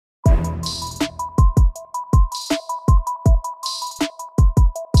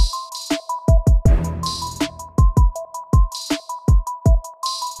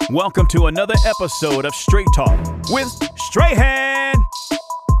Welcome to another episode of Straight Talk with Strahan.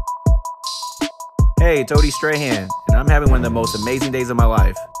 Hey, Tody Strahan, and I'm having one of the most amazing days of my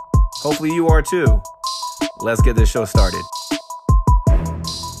life. Hopefully you are too. Let's get this show started.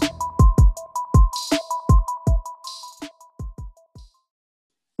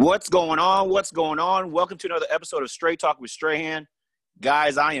 What's going on? What's going on? Welcome to another episode of Straight Talk with Strahan.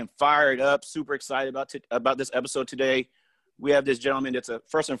 Guys, I am fired up, super excited about this episode today. We have this gentleman that's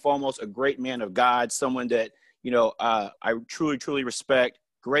first and foremost a great man of God, someone that, I truly respect,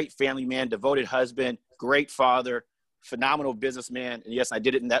 great family man, devoted husband, great father, phenomenal businessman. And yes, I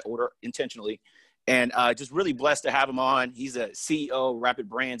did it in that order intentionally. And just really blessed to have him on. He's a CEO of Rapid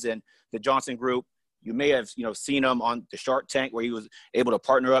Brands and the Johnson Group. You may have, seen him on the Shark Tank where he was able to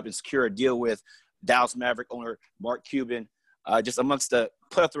partner up and secure a deal with Dallas Maverick owner Mark Cuban. Just amongst the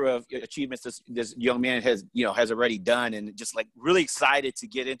plethora of achievements this young man has already done, and just like really excited to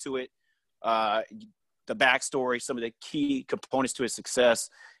get into it. The backstory, some of the key components to his success.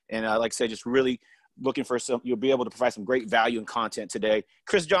 And like I said, just really looking for you'll be able to provide some great value and content today.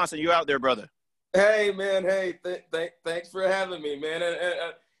 Chris Johnson, you out there, brother? Hey, man. Hey, thanks for having me, man.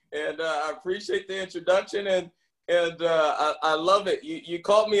 And I appreciate the introduction, and I love it. You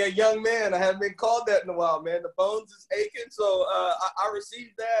called me a young man. I haven't been called that in a while, man. The bones is aching, so I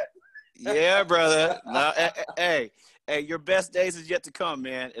received that. Yeah, brother. No, hey, your best days is yet to come,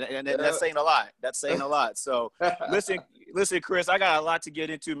 man. And that's saying a lot. That's saying a lot. So listen, Chris, I got a lot to get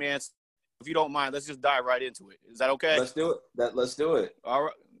into, man. If you don't mind, let's just dive right into it. Is that okay? Let's do it. Let's do it.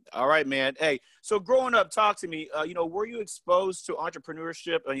 All right, man. Hey, so growing up, talk to me. Were you exposed to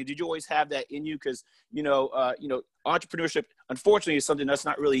entrepreneurship? Did you always have that in you? Because entrepreneurship, unfortunately, is something that's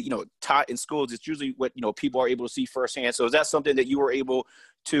not really taught in schools. It's usually what people are able to see firsthand. So is that something that you were able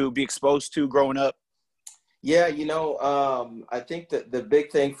to be exposed to growing up? Yeah, I think that the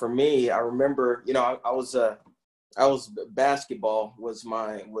big thing for me, I remember, I was basketball was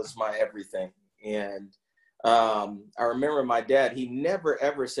my everything, and I remember my dad, he never,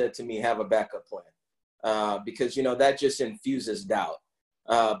 ever said to me, have a backup plan, because, that just infuses doubt.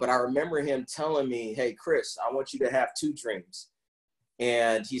 But I remember him telling me, hey, Chris, I want you to have two dreams.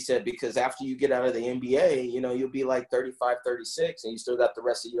 And he said, because after you get out of the NBA, you'll be like 35, 36, and you still got the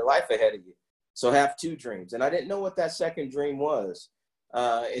rest of your life ahead of you. So have two dreams. And I didn't know what that second dream was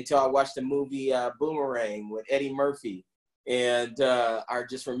until I watched the movie Boomerang with Eddie Murphy. And I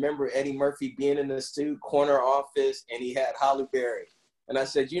just remember Eddie Murphy being in the corner office, and he had Halle Berry. And I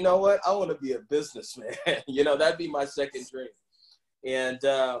said, you know what? I want to be a businessman. That'd be my second dream. And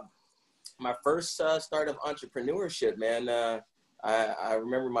my first start of entrepreneurship, man, I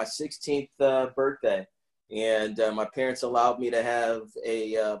remember my 16th birthday. And my parents allowed me to have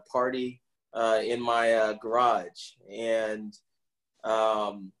a party in my garage. And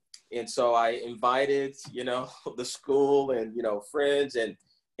so I invited, the school and, friends, and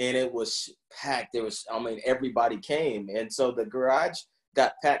it was packed. Everybody came. And so the garage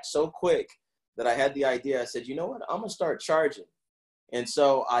got packed so quick that I had the idea. I said, you know what, I'm going to start charging. And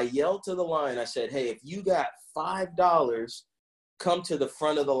so I yelled to the line. I said, hey, if you got $5, come to the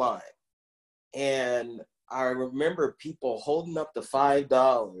front of the line. And I remember people holding up the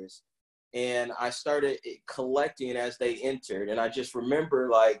 $5. And I started collecting as they entered. And I just remember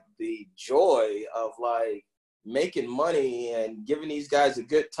like the joy of like making money and giving these guys a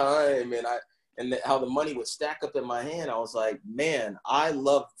good time. And how the money would stack up in my hand. I was like, man, I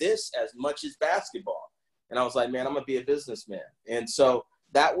love this as much as basketball. And I was like, man, I'm going to be a businessman. And so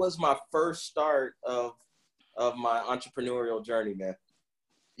that was my first start of my entrepreneurial journey, man.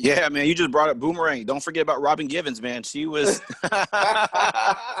 Yeah, man, you just brought up Boomerang. Don't forget about Robin Givens, man. She was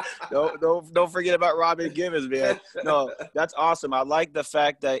don't forget about Robin Givens, man. No, that's awesome. I like the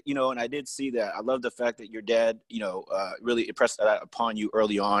fact that, and I did see that. I love the fact that your dad, really impressed that upon you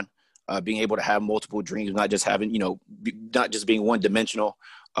early on, being able to have multiple dreams, not just having, not just being one dimensional.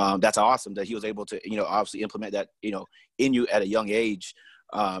 That's awesome that he was able to, obviously implement that, in you at a young age.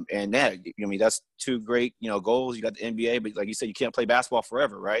 And yeah, that's two great, goals. You got the NBA, but like you said, you can't play basketball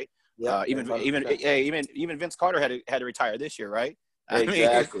forever, right? Yeah. Even Vince Carter had to retire this year, right?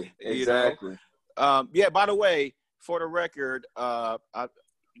 Exactly. Yeah. By the way, for the record,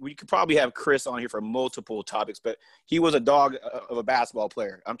 we could probably have Chris on here for multiple topics, but he was a dog of a basketball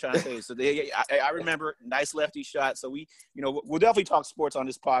player. I'm trying to say. So I remember nice lefty shot. So we'll definitely talk sports on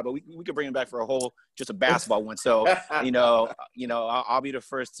this pod, but we could bring him back for just a basketball one. So, I'll be the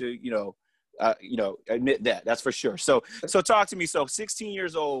first to, admit that. That's for sure. So talk to me. So 16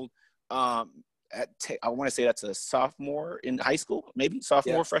 years old, I want to say that's a sophomore in high school, maybe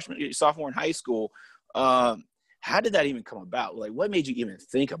sophomore, freshman, sophomore in high school. how did that even come about? Like, what made you even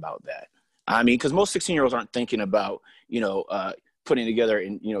think about that? I mean, because most 16-year-olds aren't thinking about, putting together,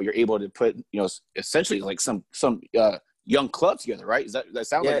 and, you're able to put, essentially like some young club together, right? That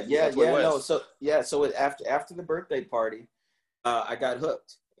sounds like that's what it was. No, so after the birthday party, I got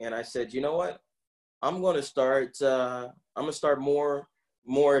hooked, and I said, you know what, I'm going to start more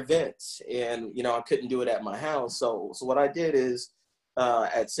events, and I couldn't do it at my house, so what I did is,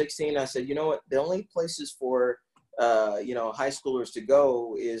 at 16, I said, you know what, the only places for high schoolers to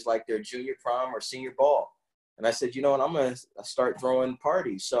go is like their junior prom or senior ball. And I said, you know what, I'm going to start throwing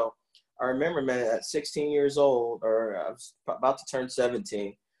parties. So I remember, man, at 16 years old, or I was about to turn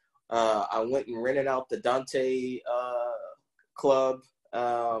 17, I went and rented out the Dante Club.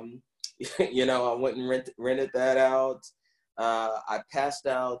 I went and rented that out. I passed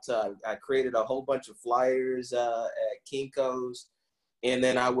out. I created a whole bunch of flyers at Kinko's. And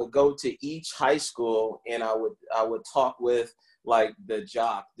then I would go to each high school, and I would talk with like the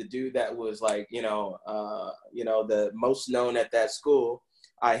jock, the dude that was like, the most known at that school.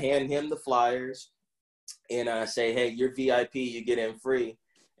 I hand him the flyers, and I say, hey, you're VIP, you get in free.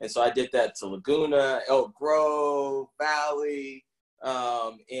 And so I did that to Laguna, Elk Grove, Valley,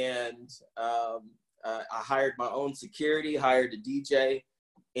 and I hired my own security, hired a DJ.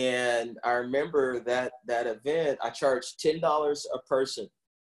 And I remember that event, I charged $10 a person.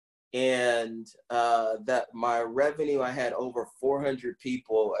 And that my revenue, I had over 400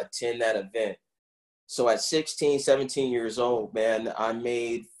 people attend that event. So at 16, 17 years old, man, I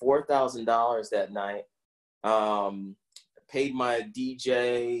made $4,000 that night. Paid my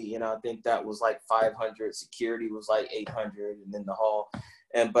DJ, I think that was like 500. Security was like 800, and then the hall.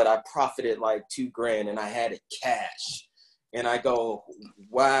 But I profited like $2,000, and I had it cash. And I go,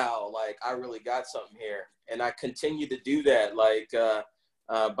 wow, like I really got something here. And I continued to do that. Like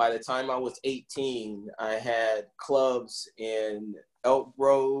by the time I was 18, I had clubs in Elk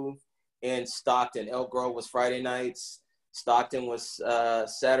Grove and Stockton. Elk Grove was Friday nights. Stockton was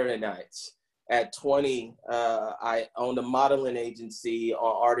Saturday nights. At 20, I owned a modeling agency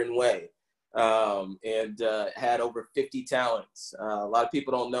on Arden Way, and had over 50 talents. A lot of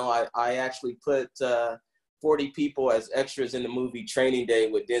people don't know I actually put 40 people as extras in the movie Training Day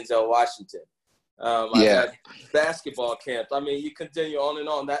with Denzel Washington. I had basketball camps. I mean, you continue on and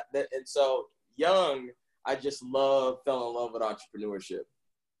on. That and so young, I just fell in love with entrepreneurship.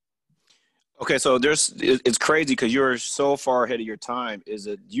 Okay, so it's crazy because you're so far ahead of your time. Is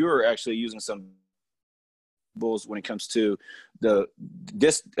that you're actually using some bulls when it comes to the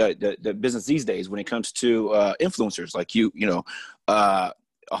business these days when it comes to influencers like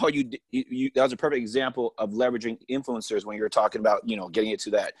that was a perfect example of leveraging influencers when you're talking about, getting it to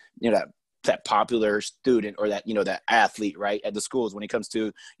that, that popular student or that, that athlete, right, at the schools when it comes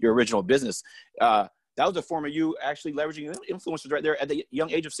to your original business. That was a form of you actually leveraging influencers right there at the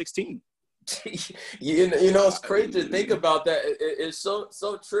young age of 16. It's crazy to think about that. It's so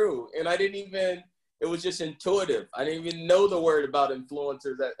true. And it was just intuitive. I didn't even know the word about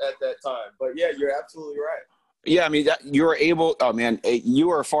influencers at that time. But yeah, you're absolutely right. Yeah, I mean, you were able – oh, man,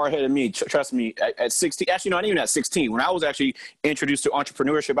 you are far ahead of me. Trust me, at 16 – actually, not even at 16. When I was actually introduced to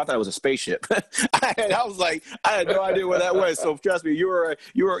entrepreneurship, I thought it was a spaceship. I was like – I had no idea what that was. So trust me, you're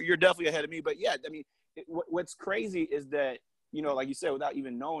definitely ahead of me. But, yeah, I mean, what's crazy is that, like you said, without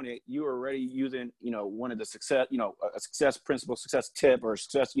even knowing it, you were already using, one of the success, a success principle, success tip or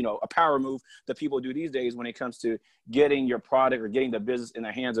success, a power move that people do these days when it comes to getting your product or getting the business in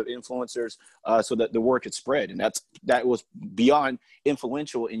the hands of influencers so that the word could spread. And that was beyond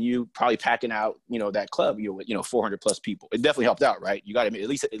influential in you probably packing out, that club, with 400 plus people. It definitely helped out, right? You got to admit,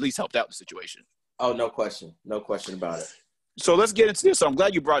 at least helped out the situation. Oh, no question about it. So let's get into this. So I'm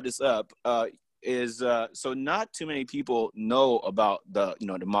glad you brought this up. So not too many people know about the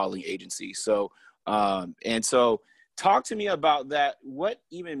modeling agency. So so talk to me about that. What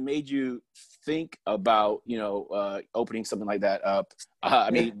even made you think about opening something like that up?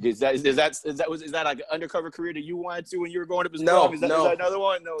 I mean, is that like an undercover career that you wanted to when you were going up as club? Is that another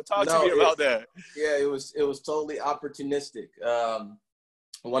one? No, talk to me about that. Yeah, it was totally opportunistic.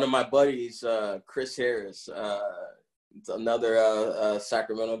 One of my buddies, Chris Harris, another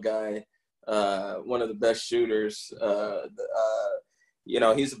Sacramento guy. One of the best shooters.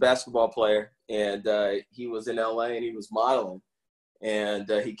 He's a basketball player, and he was in LA and he was modeling, and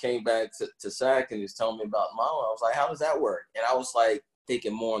he came back to SAC and he was telling me about modeling. I was like, how does that work? And I was like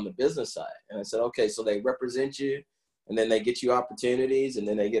thinking more on the business side, and I said, okay, so they represent you, and then they get you opportunities, and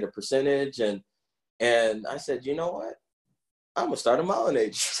then they get a percentage, and I said, you know what, I'm gonna start a modeling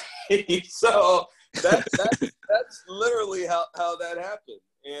agency. So that's literally how that happened.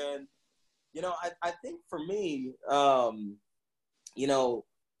 And I think for me, you know,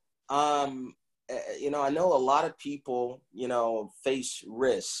 I know a lot of people, face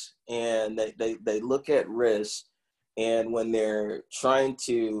risks, and they look at risks, and when they're trying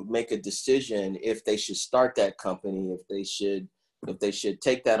to make a decision if they should start that company, if they should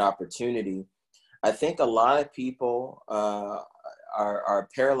take that opportunity, I think a lot of people are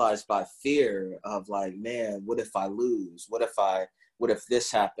paralyzed by fear of like, man, what if I lose? What if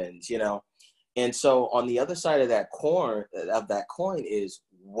this happens? And so on the other side of that coin is,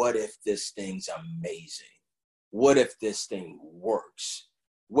 what if this thing's amazing? What if this thing works?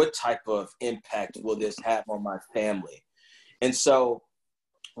 What type of impact will this have on my family? And so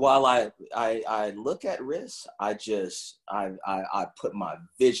while I look at risk, I put my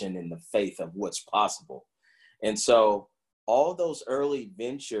vision in the faith of what's possible. And so all those early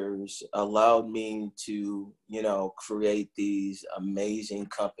ventures allowed me to, create these amazing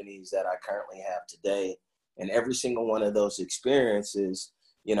companies that I currently have today. And every single one of those experiences,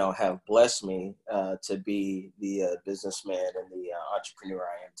 have blessed me to be the businessman and the entrepreneur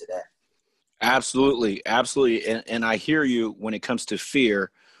I am today. Absolutely. Absolutely. And I hear you when it comes to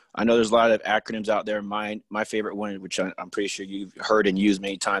fear. I know there's a lot of acronyms out there. My favorite one, which I'm pretty sure you've heard and used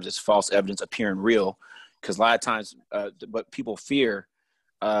many times, is false evidence appearing real. Because a lot of times what people fear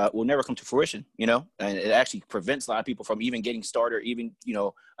will never come to fruition, and it actually prevents a lot of people from even getting started or even,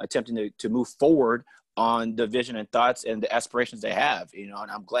 attempting to move forward on the vision and thoughts and the aspirations they have, and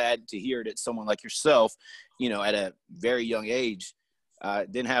I'm glad to hear that someone like yourself, at a very young age,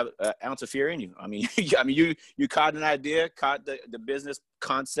 didn't have an ounce of fear in you. I mean, you caught an idea, caught the business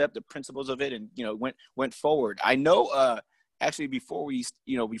concept, the principles of it, and, went forward. I know, actually, before we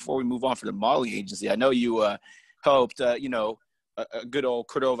move on for the modeling agency, I know you helped, a good old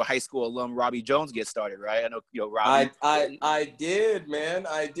Cordova High School alum, Robbie Jones, get started, right? I know, Robbie. I did, man.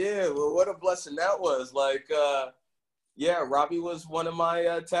 I did. Well, what a blessing that was. Like, Robbie was one of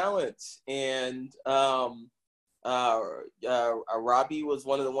my talents, and Robbie was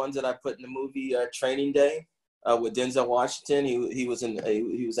one of the ones that I put in the movie Training Day with Denzel Washington. He was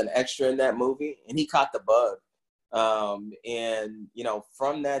an extra in that movie, and he caught the bug. And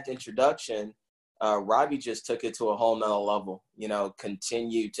from that introduction, Robbie just took it to a whole nother level.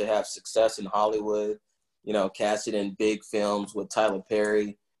 Continued to have success in Hollywood. Casted in big films with Tyler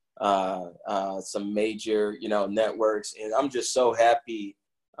Perry, some major networks, and I'm just so happy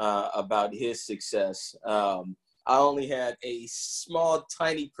about his success. I only had a small,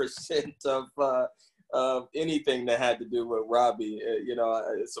 tiny percent of anything that had to do with Robbie.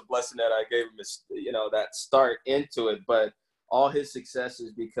 It's a blessing that I gave him, that start into it. But all his success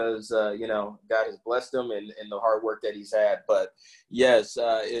is because, God has blessed him and the hard work that he's had. But yes,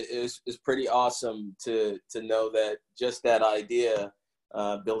 it's pretty awesome to know that just that idea,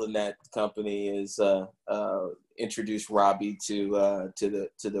 building that company, is introduced Robbie to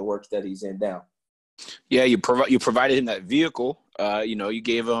the work that he's in now. Yeah, you provided him that vehicle. You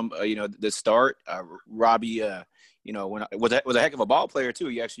gave him, the start. Robbie, when was a heck of a ball player too.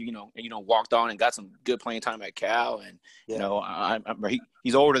 He actually, walked on and got some good playing time at Cal. And I remember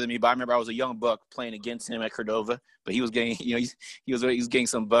he's older than me, but I remember I was a young buck playing against him at Cordova. But he was getting, he was getting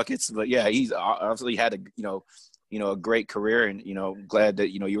some buckets. But yeah, he's obviously had a great career, and glad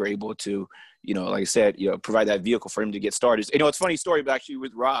that you were able to, like I said, provide that vehicle for him to get started. It's a funny story, but actually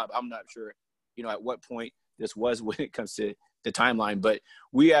with Rob, I'm not sure at what point this was when it comes to the timeline, but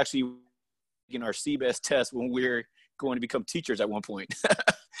we actually in our CBEST test when we were going to become teachers at one point.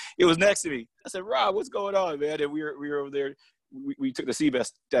 It was next to me. I said, Rob, what's going on, man? And we were over there. We took the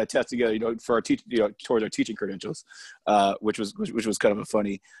CBEST test together, for our towards our teaching credentials, which was kind of a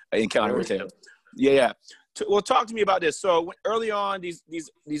funny encounter with him. Yeah. Well, talk to me about this. So early on, these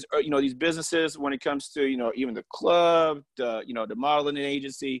businesses, when it comes to even the club, the modeling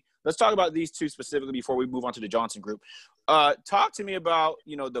agency. Let's talk about these two specifically before we move on to the Johnson Group. Talk to me about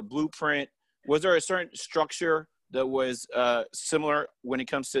the blueprint. Was there a certain structure that was similar when it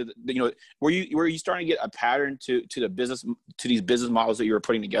comes to were you starting to get a pattern to these business models that you were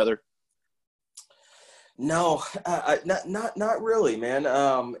putting together? No, not really, man.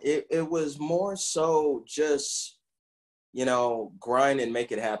 It was more so just, grind and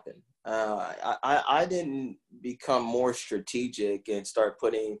make it happen. I didn't become more strategic and start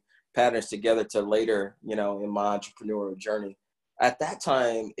putting patterns together till later, in my entrepreneurial journey. At that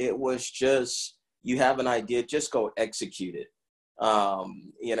time, it was just, you have an idea, just go execute it. That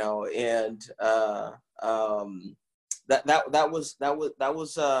was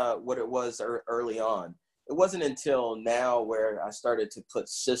what it was early on. It wasn't until now where I started to put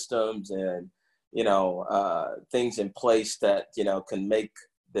systems and, things in place that, can make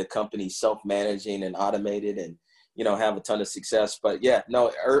the company self-managing and automated and, you know, have a ton of success. But yeah,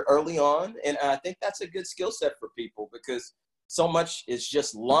 no, early on. And I think that's a good skill set for people, because so much is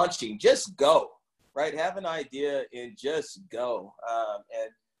just launching, just go, right? Have an idea and just go.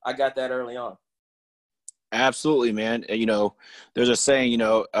 And I got that early on. Absolutely, man. You know, there's a saying,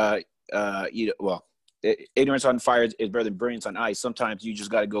 ignorance on fire is better than brilliance on ice. Sometimes you just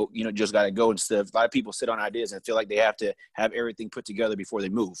got to go, instead of, a lot of people sit on ideas and feel like they have to have everything put together before they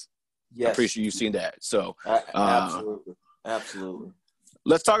move. Yes. I'm pretty sure you've seen that. So Absolutely.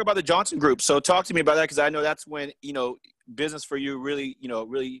 Let's talk about the Johnson Group. So talk to me about that, because I know that's when, business for you really,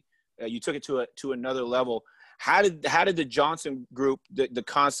 you took it to another level. How did the Johnson Group, the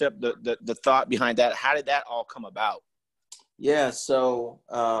concept, the thought behind that, how did that all come about? Yeah, so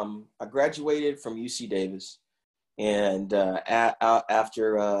I graduated from UC Davis, and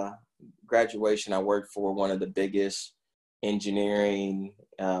after graduation, I worked for one of the biggest engineering,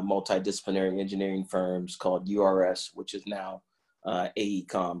 multidisciplinary engineering firms called URS, which is now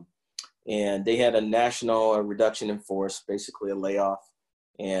AECOM. And they had a national reduction in force, basically a layoff.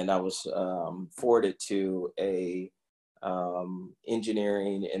 And I was forwarded to a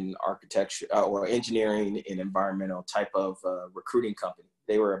engineering and architecture or engineering and environmental type of recruiting company.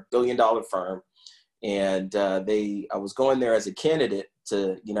 They were $1 billion firm, and I was going there as a candidate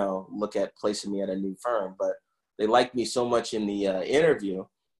to, look at placing me at a new firm, but they liked me so much in the interview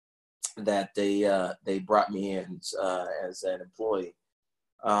that they brought me in as an employee.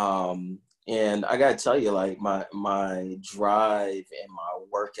 And I got to tell you, like my drive and my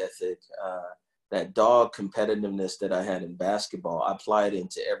work ethic, that dog competitiveness that I had in basketball, I applied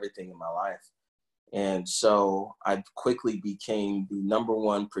into everything in my life. And so I quickly became the number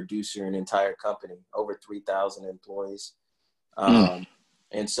one producer in the entire company, over 3,000 employees.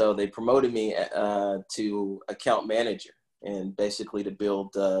 And so they promoted me to account manager, and basically to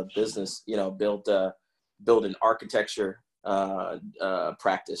build business, build an architecture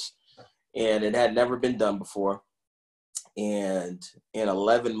practice. And it had never been done before. And in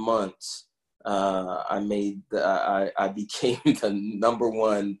 11 months, I became the number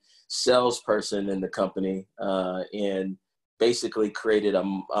one salesperson in the company, and basically created a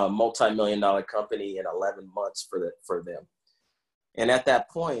multi-million-dollar company in 11 months for them. And at that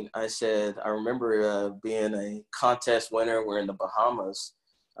point, I remember being a contest winner. We're in the Bahamas,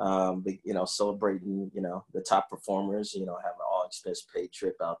 celebrating, the top performers, have an all-expense paid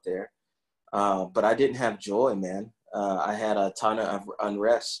trip out there. But I didn't have joy, man. I had a ton of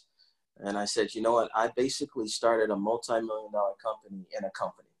unrest. And I said, you know what? I basically started a multi-million-dollar company in a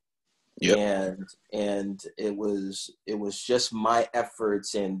company. Yep. And it was just my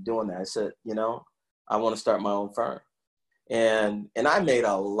efforts in doing that. I said, I want to start my own firm. And I made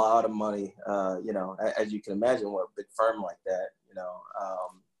a lot of money, as you can imagine, with a big firm like that,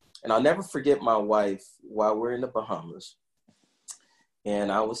 and I'll never forget my wife while we're in the Bahamas.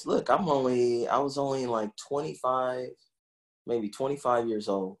 And I was only like 25, maybe 25 years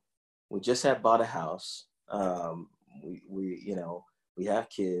old. We just had bought a house. We have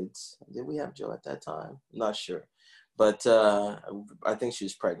kids. Did we have Joe at that time? I'm not sure. But I think she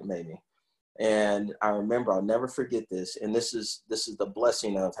was pregnant, maybe. And I remember, I'll never forget this. And this is the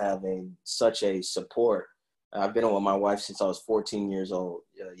blessing of having such a support. I've been with my wife since I was 14 years old.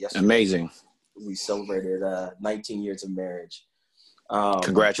 Yesterday, amazing. We celebrated 19 years of marriage.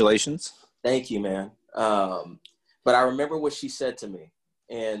 Congratulations. Thank you, man. But I remember what she said to me.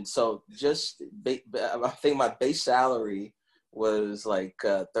 And so I think my base salary was like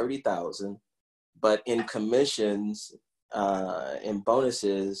 $30,000, but in commissions and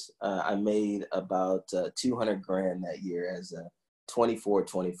bonuses, I made about $200,000 that year as a 24,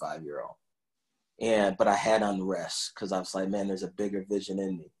 25-year-old. But I had unrest because I was like, man, there's a bigger vision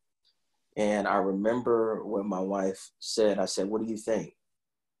in me. And I remember what my wife said. I said, what do you think?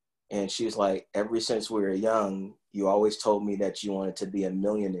 And she was like, ever since we were young, you always told me that you wanted to be a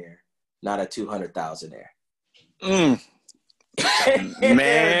millionaire, not a 200,000-aire.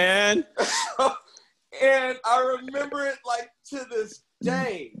 Man. And I remember it like to this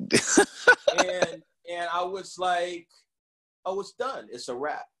day. and I was like, oh, it's done. It's a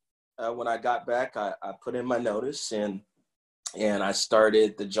wrap. When I got back, I put in my notice and I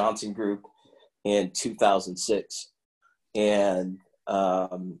started the Johnson Group in 2006. And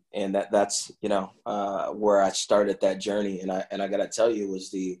that's where I started that journey. And I got to tell you, it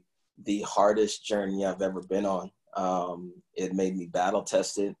was the hardest journey I've ever been on. It made me battle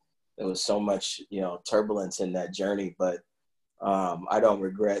tested. There was so much, turbulence in that journey, but I don't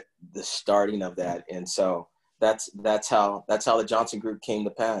regret the starting of that. And so that's how the Johnson Group came to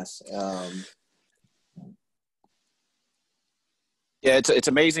pass. Yeah, it's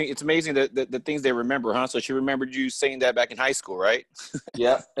amazing. It's amazing the things they remember, huh? So she remembered you saying that back in high school, right?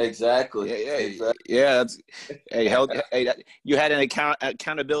 Yep, exactly. Yeah, yeah, Exactly. yeah. That's hey, held, hey, you had an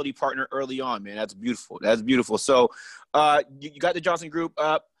accountability partner early on, man. That's beautiful. That's beautiful. So, you got the Johnson Group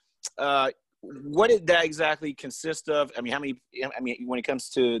up. What did that exactly consist of? I mean, how many? I mean, when it comes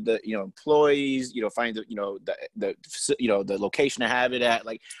to the employees, finding the location to have it at,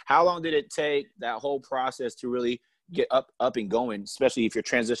 like, how long did it take that whole process to really get up and going? Especially if you're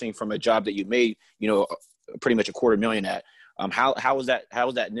transitioning from a job that you made, pretty much $250,000 at. How was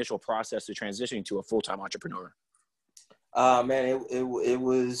that initial process to transitioning to a full-time entrepreneur? Man, it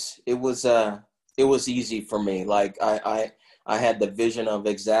was easy for me. Like I had the vision of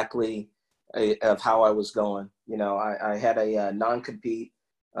exactly of how I was going. I had a non-compete,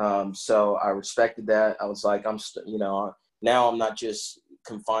 so I respected that. I was like, now I'm not just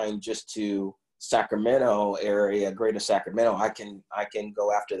confined just to Sacramento area, Greater Sacramento. I can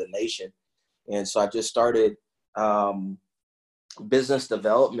go after the nation, and so I just started. Business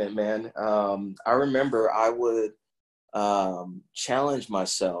development, man. I remember I would challenge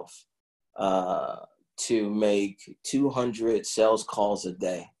myself to make 200 sales calls a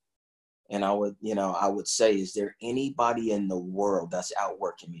day. And I would say, is there anybody in the world that's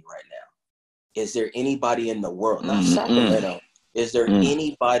outworking me right now? Is there anybody in the world, not Sacramento, is there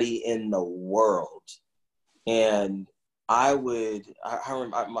anybody in the world? And I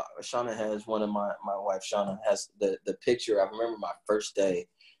remember Shauna has my wife, Shauna has the picture. I remember my first day,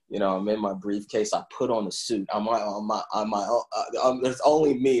 I'm in my briefcase. I put on a suit. I'm on my own. There's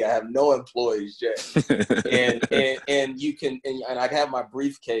only me. I have no employees yet. and you can, and I have my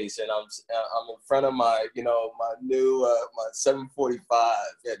briefcase and I'm in front of my, my new, my 745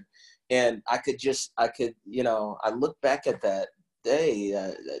 and I look back at that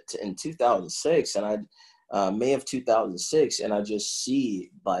day in 2006 and May of 2006, and I just see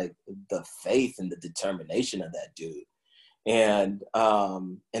like the faith and the determination of that dude, and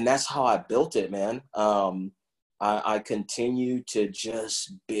that's how I built it, man. I continue to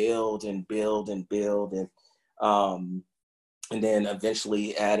just build and build and build, and then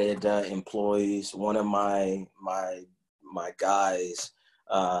eventually added employees. One of my guys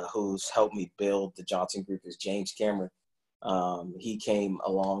who's helped me build the Johnson Group is James Cameron. He came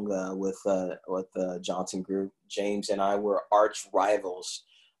along with the Johnson Group. James and I were arch rivals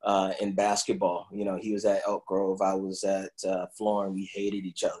in basketball. He was at Elk Grove. I was at Florin. We hated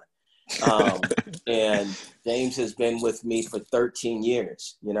each other. And James has been with me for 13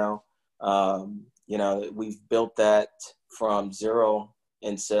 years. We've built that from zero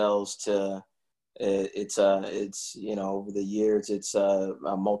in sales to it's over the years it's a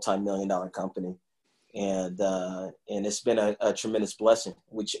multi-million-dollar company. And it's been a tremendous blessing.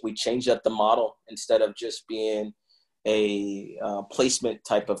 We changed up the model. Instead of just being a placement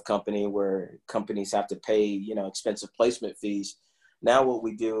type of company where companies have to pay, expensive placement fees. Now what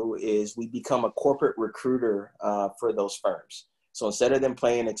we do is we become a corporate recruiter for those firms. So instead of them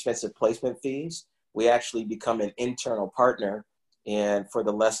paying expensive placement fees, we actually become an internal partner, and for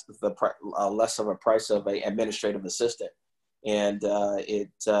the less of a price of an administrative assistant. And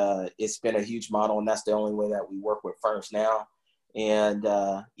it's been a huge model, and that's the only way that we work with firms now. And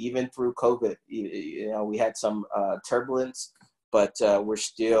even through COVID, we had some turbulence, but we're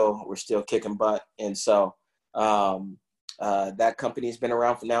still kicking butt. And so that company has been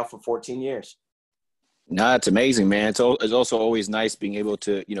around for 14 years. No, it's amazing, man. It's also always nice being able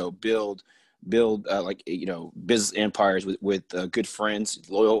to build business empires with good friends,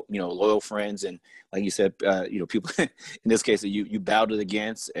 loyal friends, and like you said, people in this case that you battled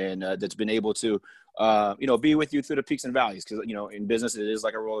against, and that's been able to be with you through the peaks and valleys, because in business it is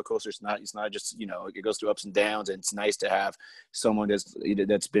like a roller coaster. It's not just it goes through ups and downs, and it's nice to have someone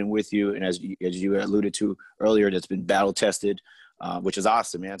that's been with you, and as you alluded to earlier, that's been battle tested, which is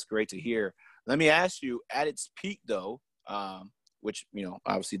awesome, man. It's great to hear. Let me ask you, at its peak though, which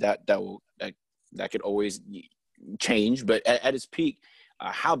obviously that could always change, but at its peak,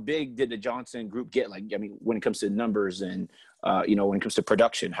 how big did the Johnson Group get? Like, I mean, when it comes to numbers and when it comes to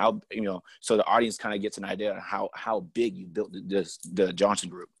production, how so the audience kind of gets an idea of how big you built the Johnson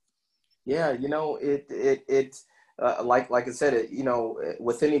Group. Yeah, it's like I said,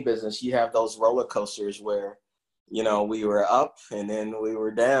 with any business, you have those roller coasters where we were up and then we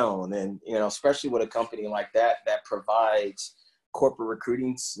were down, and especially with a company like that provides corporate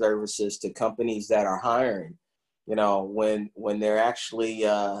recruiting services to companies that are hiring. When they're actually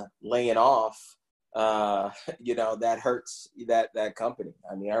laying off, that hurts that company.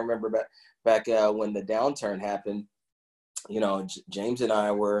 I mean, I remember back when the downturn happened, James and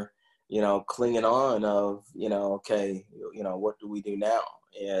I were clinging on of, okay, what do we do now?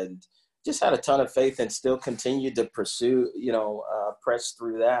 And just had a ton of faith and still continued to pursue, press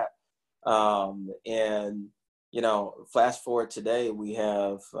through that. And, fast forward today, we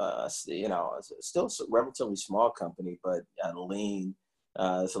have, still a relatively small company, but lean.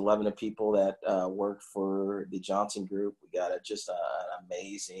 There's 11 people that work for the Johnson Group. We got just an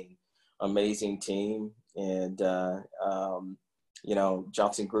amazing team. And,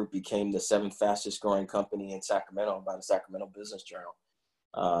 Johnson Group became the 7th fastest growing company in Sacramento by the Sacramento Business Journal.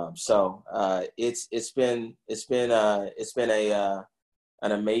 It's been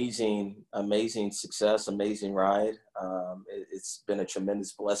an amazing success, amazing ride. It's been a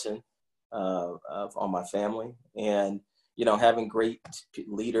tremendous blessing on my family, and having great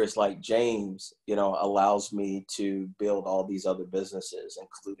leaders like James, allows me to build all these other businesses,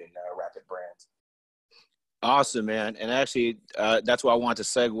 including Rapid Brands. Awesome, man. And actually, that's what I want to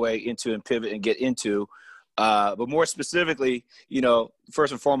segue into and pivot and get into. But more specifically,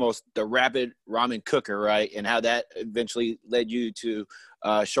 first and foremost, the Rapid Ramen Cooker, right? And how that eventually led you to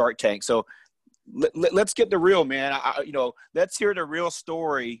Shark Tank. So let's get the real, man. Let's hear the real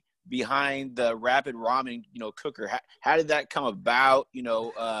story behind the Rapid Ramen, cooker. How did that come about?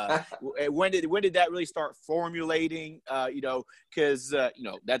 When did that really start formulating? Because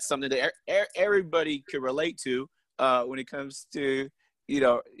that's something that everybody could relate to when it comes to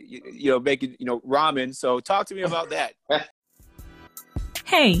making ramen. So talk to me about that.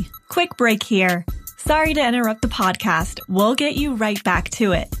 Hey, quick break here. Sorry to interrupt the podcast. We'll get you right back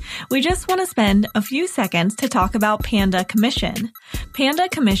to it. We just want to spend a few seconds to talk about Panda Commission. Panda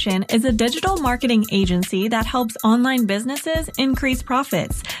Commission is a digital marketing agency that helps online businesses increase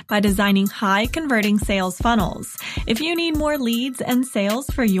profits by designing high-converting sales funnels. If you need more leads and sales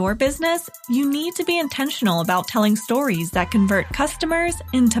for your business, you need to be intentional about telling stories that convert customers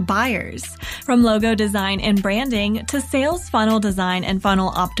into buyers. From logo design and branding to sales funnel design and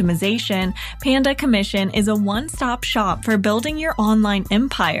funnel optimization, Panda Commission is a one-stop shop for building your online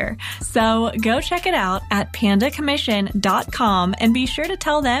empire. So go check it out at pandacommission.com and be sure to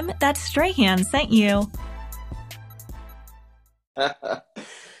tell them that Strahan sent you.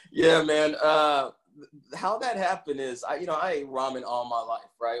 Yeah, man. How that happened is, I ate ramen all my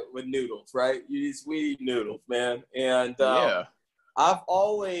life, right? With noodles, right? We eat noodles, man. And I've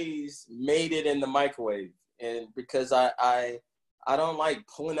always made it in the microwave, and because I don't like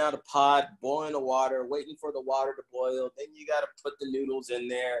pulling out a pot, boiling the water, waiting for the water to boil. Then you got to put the noodles in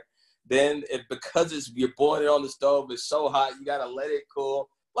there. Then because you're boiling it on the stove, it's so hot, you got to let it cool.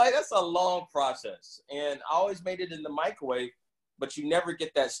 Like, that's a long process. And I always made it in the microwave, but you never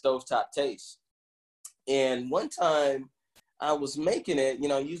get that stovetop taste. And one time I was making it,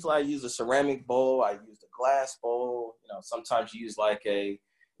 usually I use a ceramic bowl. I use a glass bowl. Sometimes you use like a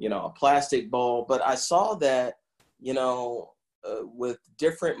plastic bowl. But I saw that, with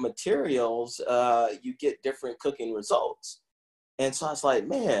different materials, you get different cooking results. And so I was like,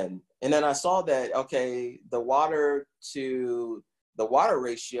 man. And then I saw that, okay, the water to the water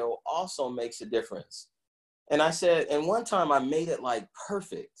ratio also makes a difference. And I said, and one time I made it like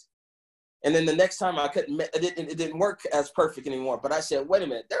perfect. And then the next time it didn't work as perfect anymore. But I said, wait a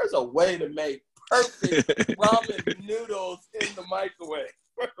minute, there's a way to make perfect ramen noodles in the microwave,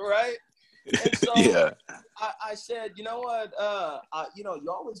 right? And so I said, you know what, you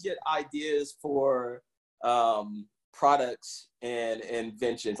always get ideas for products and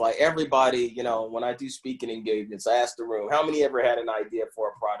inventions. Like everybody, when I do speaking engagements, I ask the room, how many ever had an idea for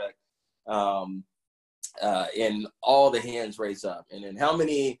a product? And all the hands raise up. And then how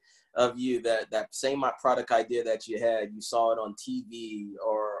many of you that same product idea that you had, you saw it on TV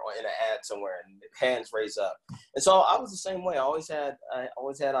or in an ad somewhere, and hands raise up. And so I was the same way. I always had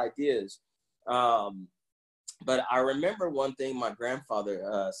ideas. But I remember one thing my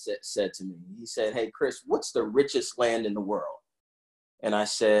grandfather said to me. He said, "Hey, Chris, what's the richest land in the world?" And I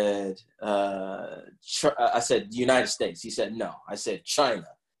said, United States. He said, no. I said, China.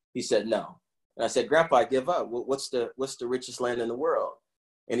 He said, no. And I said, Grandpa, I give up. What's the richest land in the world?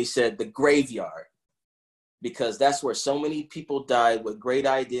 And he said, the graveyard, because that's where so many people died with great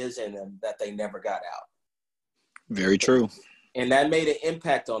ideas in them that they never got out. Very true. And that made an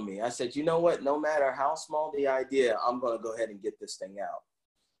impact on me. I said, you know what? No matter how small the idea, I'm going to go ahead and get this thing out.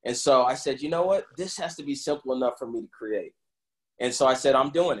 And so I said, you know what? This has to be simple enough for me to create. And so I said,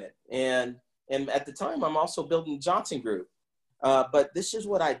 I'm doing it. And at the time, I'm also building the Johnson Group. But this is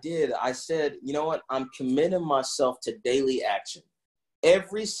what I did. I said, you know what? I'm committing myself to daily action.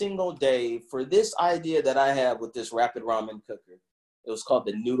 Every single day for this idea that I have with this rapid ramen cooker. It was called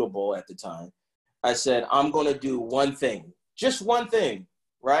the Noodle Bowl at the time. I said, I'm going to do one thing. Just one thing,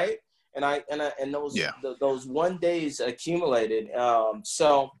 right? And those 1 days accumulated.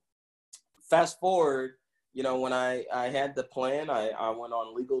 So fast forward, when I had the plan, I went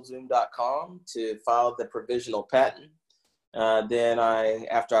on LegalZoom.com to file the provisional patent. Then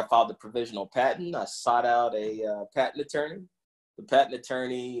after I filed the provisional patent, I sought out a patent attorney. The patent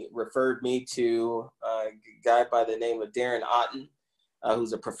attorney referred me to a guy by the name of Darren Otten,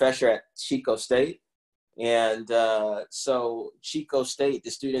 who's a professor at Chico State. And so Chico State,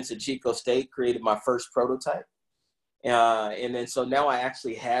 the students at Chico State created my first prototype. And then so now I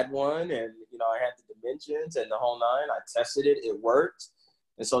actually had one, and I had the dimensions and the whole nine. I tested it, it worked.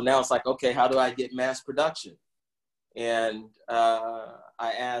 And so now it's like, okay, how do I get mass production? And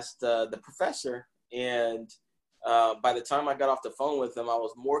I asked the professor, and by the time I got off the phone with him, I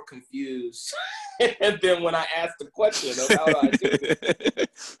was more confused than when I asked the question of how do I do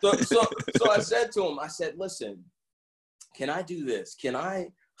this. So I said to him, I said, listen, can I do this? Can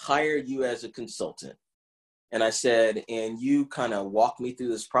I hire you as a consultant? And I said, and you kind of walk me through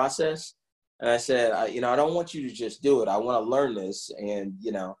this process. And I said, I don't want you to just do it. I want to learn this.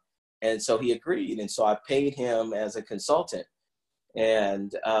 And so he agreed. And so I paid him as a consultant.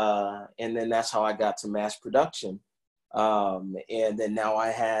 And then that's how I got to mass production. And then now I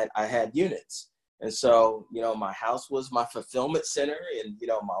had units. And so, my house was my fulfillment center, and,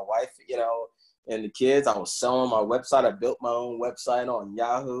 my wife, and the kids, I was selling my website. I built my own website on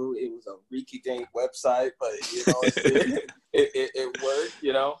Yahoo. It was a rinky-dink website, but, it worked,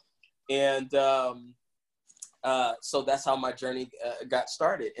 And so that's how my journey got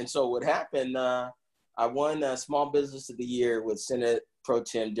started. And so what happened, I won Small Business of the Year with Senate Pro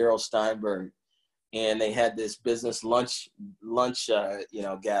Tem Darrell Steinberg, and they had this business lunch,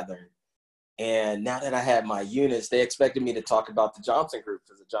 gathering. And now that I had my units, they expected me to talk about the Johnson Group,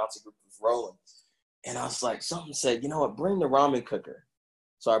 because the Johnson Group was rolling. And I was like, something said, you know what, bring the ramen cooker.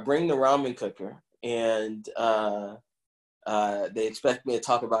 So I bring the ramen cooker, and they expect me to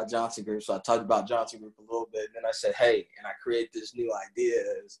talk about Johnson Group. So I talked about Johnson Group a little bit. And then I said, hey, and I create this new idea.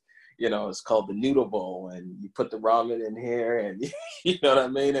 It's called the Noodle Bowl, and you put the ramen in here, and you know what I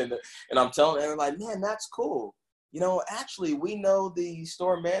mean? And I'm telling them, like, man, that's cool. Actually, we know the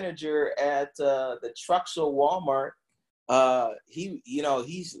store manager at the Truxell Walmart.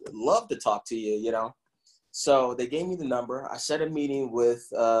 He's love to talk to you, So they gave me the number. I set a meeting with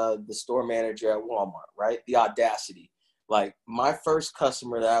the store manager at Walmart, right? The audacity. Like, my first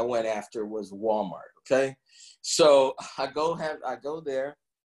customer that I went after was Walmart, okay? So I go there.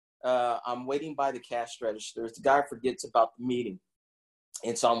 I'm waiting by the cash registers. The guy forgets about the meeting.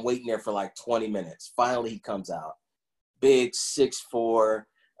 And so I'm waiting there for like 20 minutes. Finally, he comes out. Big 6'4"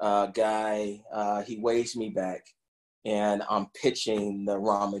 guy. He waves me back. And I'm pitching the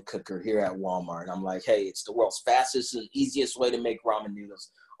ramen cooker here at Walmart. I'm like, hey, it's the world's fastest and easiest way to make ramen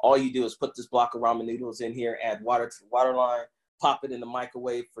noodles. All you do is put this block of ramen noodles in here, add water to the water line, pop it in the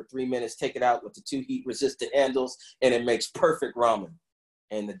microwave for 3 minutes, take it out with the 2 heat-resistant handles, and it makes perfect ramen.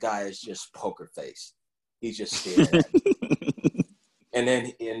 And the guy is just poker face. He's just staring at me.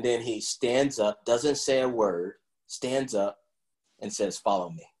 And then he stands up, doesn't say a word, stands up and says, follow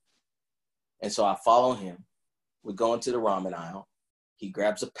me. And so I follow him. We go into the ramen aisle. He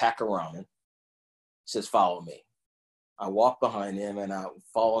grabs a pack of ramen, says, follow me. I walk behind him and I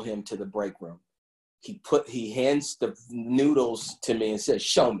follow him to the break room. He hands the noodles to me and says,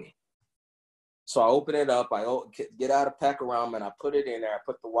 show me. So I open it up. I get out a pack of ramen. I put it in there. I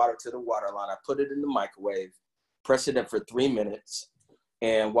put the water to the water line. I put it in the microwave, press it up for 3 minutes.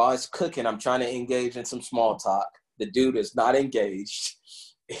 And while it's cooking, I'm trying to engage in some small talk. The dude is not engaged.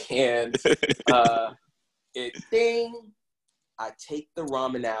 And ding, I take the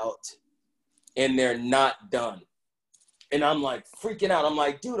ramen out and they're not done. And I'm like freaking out. I'm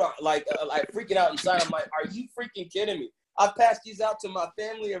like, dude, like freaking out inside. I'm like, are you freaking kidding me? I passed these out to my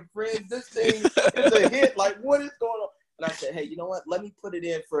family and friends. This thing is a hit. Like, what is going on? And I said, hey, you know what? Let me put it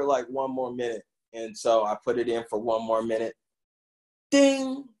in for like 1 more minute. And so I put it in for 1 more minute.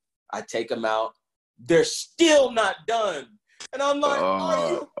 Ding. I take them out. They're still not done. And I'm like,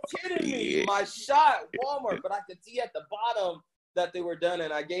 are you kidding me? My shot, Walmart. But I could see at the bottom that they were done.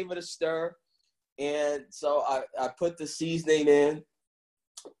 And I gave it a stir. And so I put the seasoning in.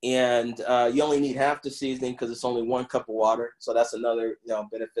 And you only need half the seasoning because it's only 1 cup of water. So that's another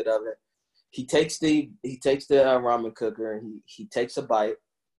benefit of it. He takes the ramen cooker and he takes a bite.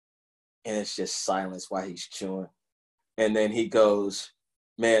 And it's just silence while he's chewing. And then he goes,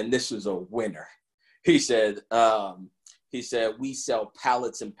 man, this is a winner. He said, we sell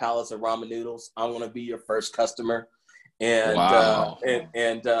pallets and pallets of ramen noodles. I want to be your first customer. And, wow.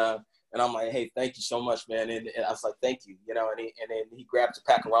 And I'm like, hey, thank you so much, man. And I was like, thank you, you know. And then he grabbed a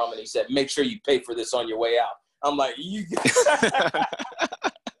pack of ramen and he said, make sure you pay for this on your way out. I'm like, you got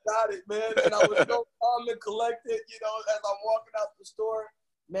it, man. And I was so calm and collected, you know, as I'm walking out the store.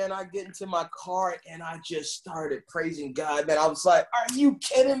 Man, I get into my car and I just started praising God. Man, I was like, are you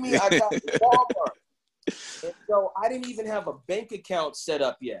kidding me? I got Walmart. And so I didn't even have a bank account set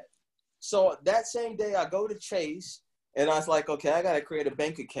up yet. So that same day I go to Chase and I was like, okay, I got to create a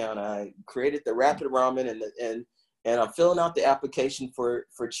bank account. I created the Rapid Ramen and I'm filling out the application for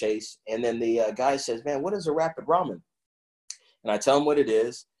Chase. And then the guy says, man, what is a Rapid Ramen? And I tell him what it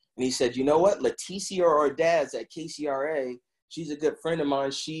is. And he said, you know what? Leticia Ordaz at KCRA, she's a good friend of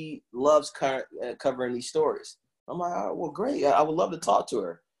mine. She loves covering these stories. I'm like, oh, well, great. I would love to talk to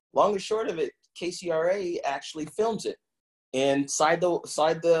her. Long and short of it, KCRA actually films it inside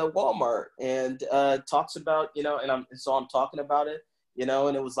the Walmart and talks about, you know, and I'm talking about it, you know,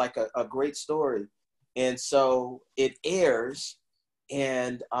 and it was like a great story. And so it airs,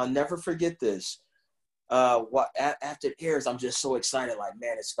 and I'll never forget this. After it airs, I'm just so excited, like,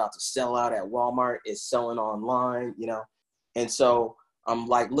 man, it's about to sell out at Walmart. It's selling online, you know. And so I'm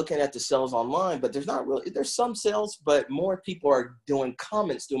like looking at the sales online, but there's some sales, but more people are doing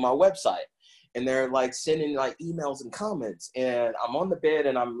comments through my website. And they're like sending like emails and comments. And I'm on the bed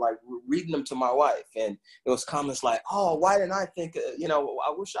and I'm like reading them to my wife. And it was comments like, oh, why didn't I think, you know,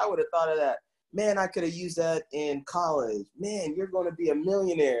 I wish I would have thought of that. Man, I could have used that in college. Man, you're going to be a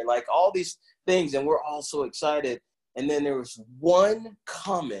millionaire. Like all these things. And we're all so excited. And then there was one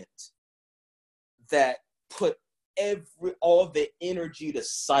comment that put all the energy to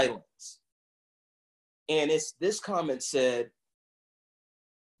silence. And this comment said,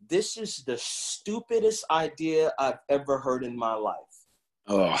 this is the stupidest idea I've ever heard in my life.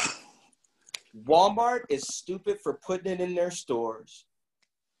 Oh. Walmart is stupid for putting it in their stores.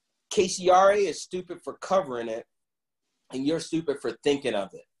 KCRA is stupid for covering it. And you're stupid for thinking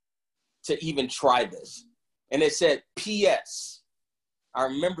of it to even try this. And it said, P.S. I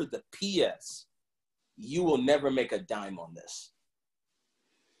remember the P.S. You will never make a dime on this.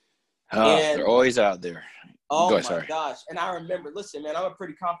 They're always out there. Oh my gosh. And I remember, listen, man, I'm a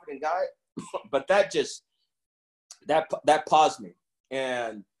pretty confident guy, but that paused me.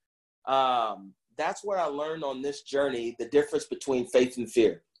 And that's where I learned on this journey, the difference between faith and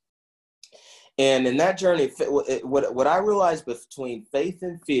fear. And in that journey, what I realized between faith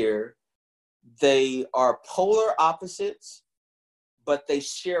and fear, they are polar opposites, but they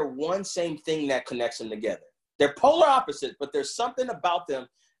share one same thing that connects them together. They're polar opposites, but there's something about them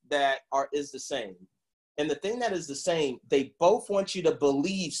that is the same. And the thing that is the same, they both want you to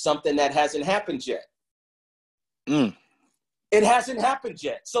believe something that hasn't happened yet. It hasn't happened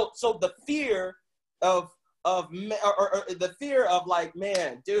yet. So the fear of the fear of like,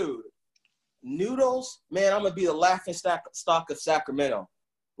 man, dude, noodles, man, I'm gonna be the laughing stock of Sacramento.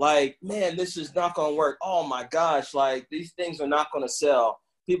 Like, man, this is not gonna work. Oh my gosh, like these things are not gonna sell.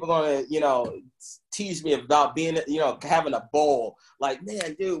 People are gonna, you know, tease me about being, you know, having a bowl. Like,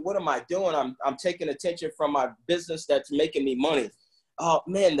 man, dude, what am I doing? I'm taking attention from my business that's making me money. Oh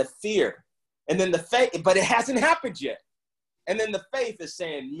man, the fear. And then the faith, but it hasn't happened yet. And then the faith is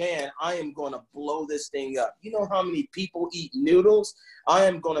saying, man, I am going to blow this thing up. You know how many people eat noodles? I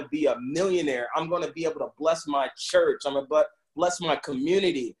am going to be a millionaire. I'm going to be able to bless my church. I'm going to bless my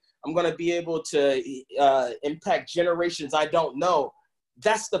community. I'm going to be able to impact generations I don't know.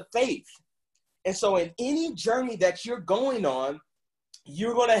 That's the faith. And so in any journey that you're going on,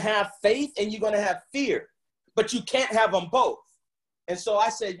 you're going to have faith and you're going to have fear, but you can't have them both. And so I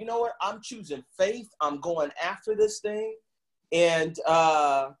said, you know what? I'm choosing faith. I'm going after this thing. And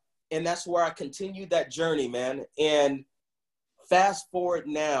that's where I continued that journey, man. And fast forward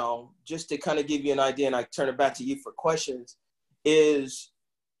now, just to kind of give you an idea, and I turn it back to you for questions, is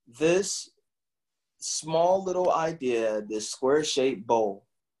this small little idea, this square-shaped bowl,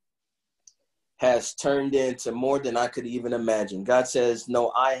 has turned into more than I could even imagine. God says,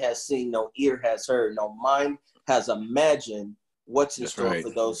 no eye has seen, no ear has heard, no mind has imagined what's in store for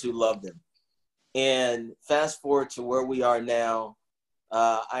those who love them. And fast forward to where we are now,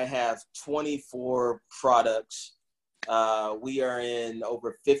 I have 24 products. We are in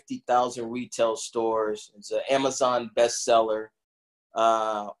over 50,000 retail stores. It's an Amazon bestseller,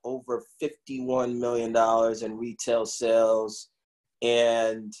 over $51 million in retail sales.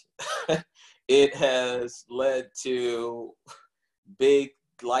 And it has led to big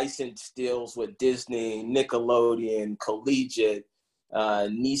license deals with Disney, Nickelodeon, Collegiate,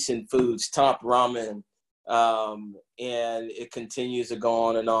 Nissan Foods, Top Ramen, and it continues to go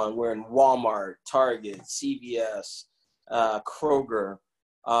on and on. We're in Walmart, Target, CVS, Kroger,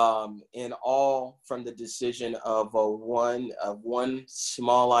 and all from the decision of one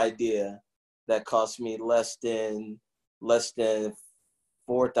small idea that cost me less than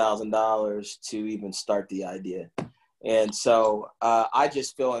 $4,000 to even start the idea. And so I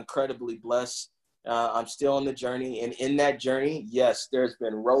just feel incredibly blessed. I'm still on the journey, and in that journey, yes, there's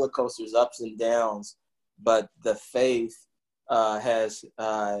been roller coasters, ups and downs, but the faith has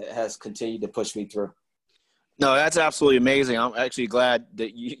continued to push me through. No, that's absolutely amazing. I'm actually glad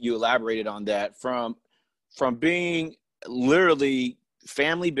that you elaborated on that. From being literally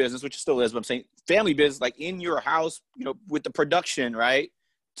family business, which it still is, but I'm saying family business, like in your house, with the production, right,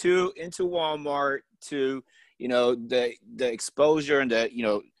 into Walmart, to the exposure and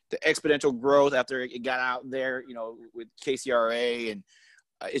the exponential growth after it got out there, with KCRA, and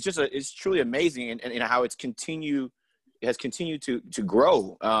it's truly amazing, and how it has continued to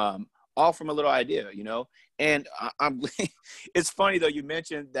grow, all from a little idea, And it's funny though, you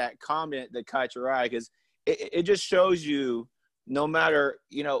mentioned that comment that caught your eye, because it just shows you, no matter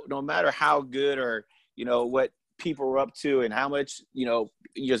how good or what people are up to, and how much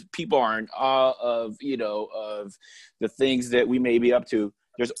just people are in awe of of the things that we may be up to,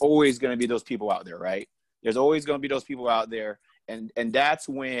 there's always going to be those people out there, right? There's always going to be those people out there, and that's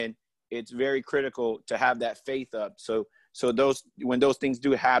when it's very critical to have that faith up. So when those things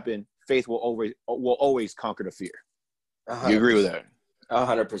do happen, faith will always conquer the fear. 100%. You agree with that?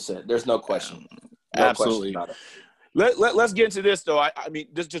 100%. There's no question. No Absolutely. question about it. Let's get into this though. I mean,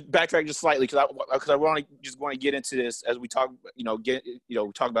 just backtrack just slightly, because I want to get into this as we talk.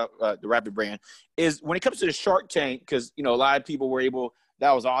 Talk about the Rapid brand. Is when it comes to the Shark Tank, because a lot of people were able.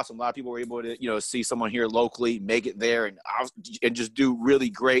 That was awesome. A lot of people were able to see someone here locally make it there and just do really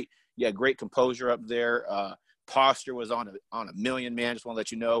great. Yeah, great composure up there. Posture was on a million, man. Just want to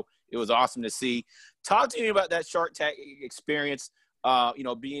let you know, it was awesome to see. Talk to me about that Shark Tank experience.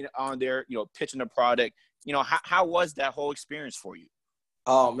 Being on there, pitching the product. How was that whole experience for you?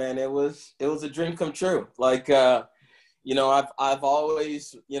 Oh man, it was a dream come true. Like, I've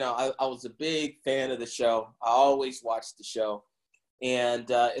always, I was a big fan of the show. I always watched the show, and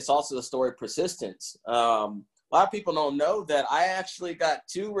it's also the story of persistence. A lot of people don't know that I actually got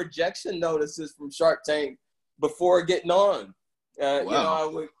 2 rejection notices from Shark Tank before getting on.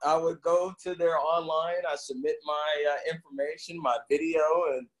 Wow. I would go to their online, I submit my information, my video,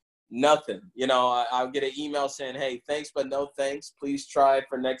 and nothing. I would get an email saying, "Hey, thanks, but no thanks. Please try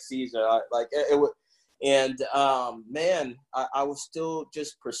for next season." It would, and man, I was still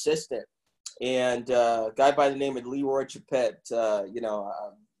just persistent. And a guy by the name of Leroy Chapette, I'm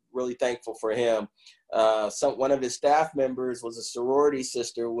really thankful for him. One of his staff members was a sorority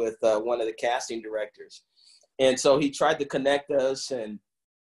sister with one of the casting directors. And so he tried to connect us and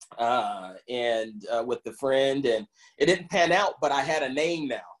with the friend, and it didn't pan out, but I had a name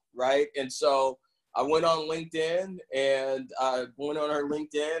now, right? And so I went on LinkedIn, and I went on her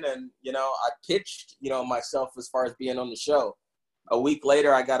LinkedIn, and, I pitched, myself as far as being on the show. A week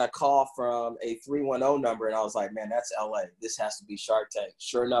later, I got a call from a 310 number, and I was like, man, that's LA. This has to be Shark Tank.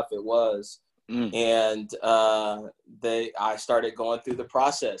 Sure enough, it was. And I started going through the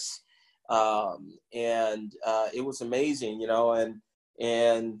process. It was amazing,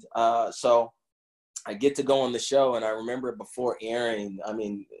 so I get to go on the show, and I remember before airing,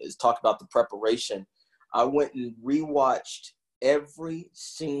 it's talk about the preparation. I went and rewatched every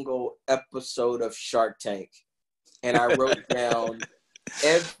single episode of Shark Tank, and I wrote down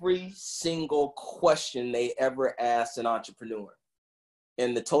every single question they ever asked an entrepreneur.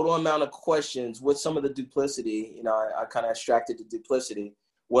 And the total amount of questions, with some of the duplicity, I kind of extracted the duplicity,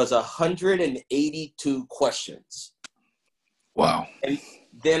 was 182 questions. Wow. And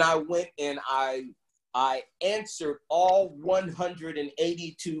then I went and I answered all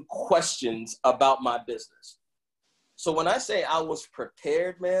 182 questions about my business. So when I say I was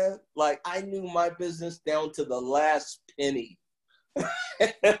prepared, man, like I knew my business down to the last penny.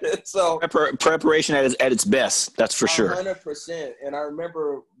 So preparation at its best, that's for sure. 100%. And I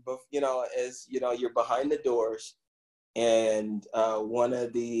remember, as you're behind the doors, and one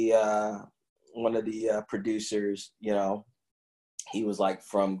of the producers, he was like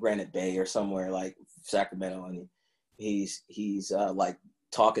from Granite Bay or somewhere like Sacramento, and he's like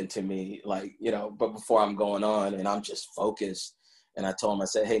talking to me, like, but before I'm going on, and I'm just focused, and I told him, I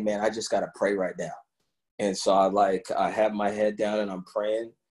said, "Hey man, I just got to pray right now." And so I have my head down and I'm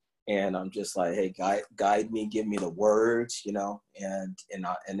praying, and I'm just like, "Hey, guide me, give me the words, and then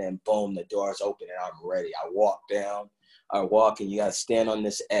boom, the door's open and I'm ready. I walk, and you got to stand on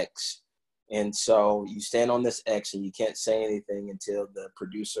this X. And so you stand on this X, and you can't say anything until the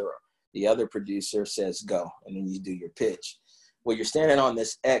other producer says go, and then you do your pitch. Well, you're standing on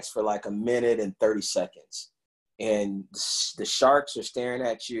this X for like a minute and 30 seconds, and the sharks are staring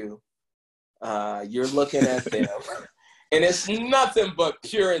at you. You're looking at them, and it's nothing but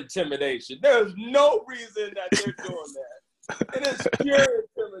pure intimidation. There's no reason that they're doing that. And it's pure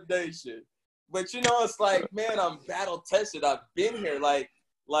intimidation. But, you know, it's like, man, I'm battle tested. I've been here.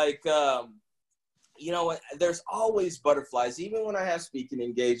 You know what? There's always butterflies. Even when I have speaking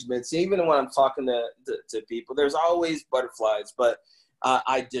engagements, even when I'm talking to people, there's always butterflies. But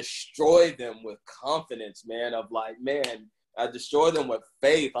I destroy them with confidence, man, of like, man, I destroy them with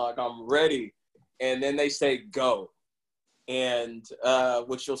faith. Like, I'm ready. And then they say, go. And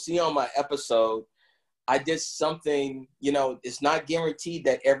what you'll see on my episode, I did something, you know, it's not guaranteed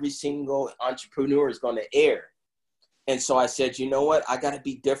that every single entrepreneur is going to air. And so I said, you know what? I got to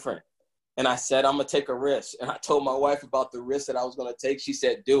be different. And I said, I'm going to take a risk. And I told my wife about the risk that I was going to take. She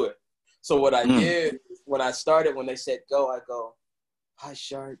said, do it. So what I did when I started, when they said go, I go, hi,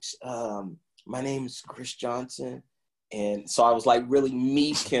 Sharks. My name is Chris Johnson. And so I was like really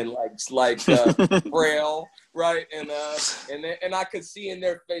meek and like frail, right? And I could see in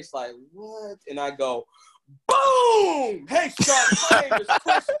their face like, what? And I go, boom! Hey, Sharks, my name is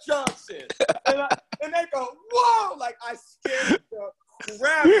Chris Johnson. And they go, whoa! Like I scared the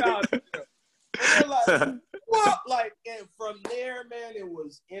crap out of them. And they're like, what? Like, and from there, man, it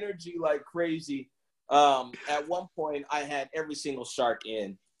was energy like crazy. At one point, I had every single shark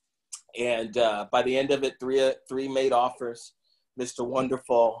in. And by the end of it, three made offers, Mr.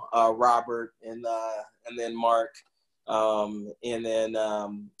 Wonderful, Robert, and then Mark. And then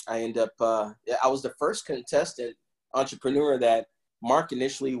I end up, I was the first contestant entrepreneur that Mark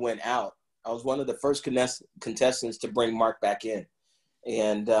initially went out. I was one of the first contestants to bring Mark back in.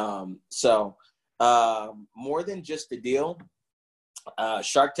 And so more than just the deal,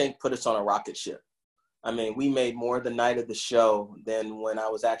 Shark Tank put us on a rocket ship. I mean, we made more the night of the show than when I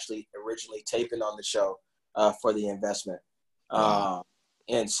was actually originally taping on the show for the investment.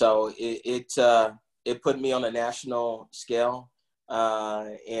 And so it put me on a national scale,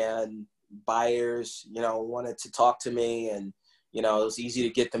 and buyers, you know, wanted to talk to me, and, you know, it was easy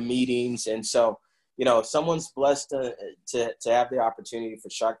to get the meetings. And so, you know, if someone's blessed to have the opportunity for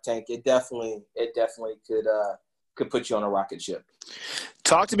Shark Tank, it definitely could put you on a rocket ship.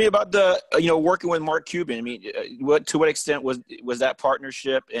 Talk to me about the, you know, working with Mark Cuban. I mean, to what extent was that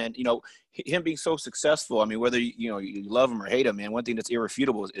partnership, and, you know, him being so successful? I mean, whether, you know, you love him or hate him, man, one thing that's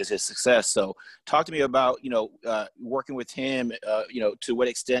irrefutable is his success. So talk to me about, you know, working with him, you know, to what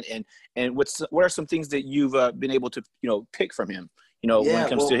extent, and what are some things that you've been able to, you know, pick from him, you know, when it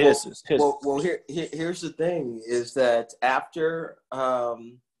comes to his. Here's the thing is that after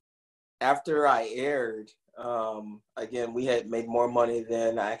I aired, again, we had made more money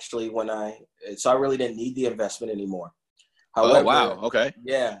than actually so I really didn't need the investment anymore. However, oh, wow. Okay.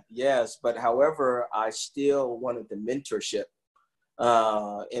 Yes. But however, I still wanted the mentorship.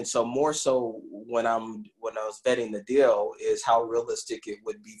 And so more so when I was vetting the deal is how realistic it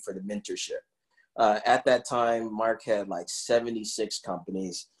would be for the mentorship. At that time, Mark had like 76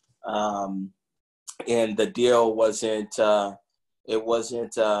 companies. And the deal wasn't, there was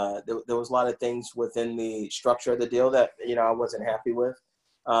a lot of things within the structure of the deal that, you know, I wasn't happy with.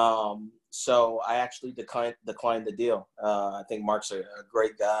 So I actually declined the deal. I think Mark's a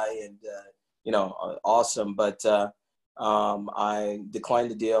great guy and, you know, awesome, but I declined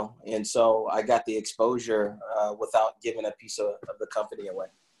the deal. And so I got the exposure without giving a piece of the company away.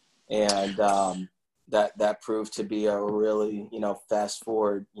 And that proved to be a really, you know, fast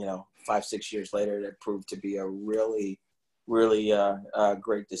forward, you know, 5-6 years later, that proved to be a really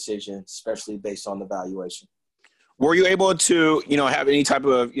great decision, especially based on the valuation. Were you able to, you know, have any type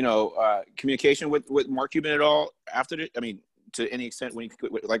of, you know, communication with Mark Cuban at all after it? I mean, to any extent, when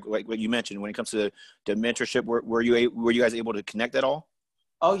like what you mentioned, when it comes to the mentorship, were you guys able to connect at all?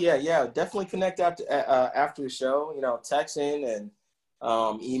 Oh yeah, definitely connect after the show. You know, texting and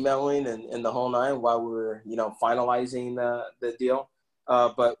emailing and the whole nine while we were, you know, finalizing the deal.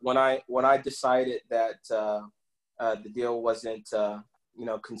 But when I decided that the deal wasn't, you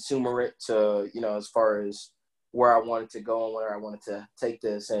know, consumerate to, you know, as far as where I wanted to go and where I wanted to take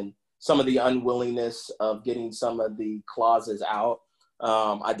this, and some of the unwillingness of getting some of the clauses out,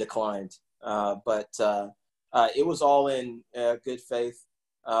 I declined. But it was all in good faith,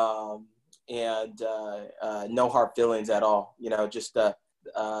 and no hard feelings at all. You know, just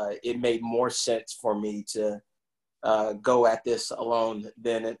it made more sense for me to go at this alone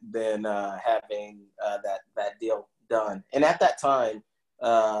than having that deal done. And at that time,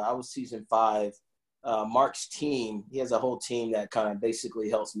 I was season 5. Mark's team, he has a whole team that kind of basically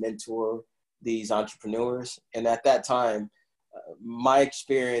helps mentor these entrepreneurs. And at that time, my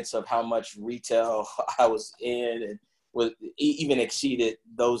experience of how much retail I was in and was even exceeded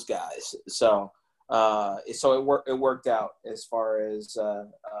those guys. So it worked out as far as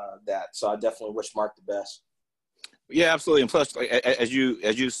that. So I definitely wish Mark the best. Yeah, absolutely. And plus, like, as you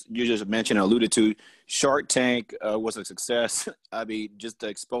just mentioned and alluded to, Shark Tank was a success. I mean, just the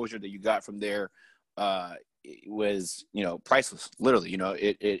exposure that you got from there it was, priceless. Literally,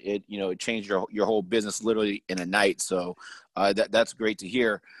 it changed your whole business literally in a night. So that's great to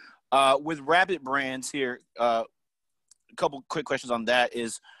hear. With Rapid Brands here, a couple quick questions on that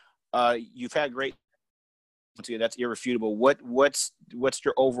is, you've had great. That's irrefutable. What's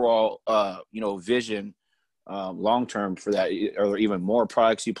your overall vision? Long term for that? Are there even more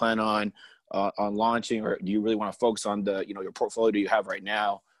products you plan on launching, or do you really want to focus on the your portfolio you have right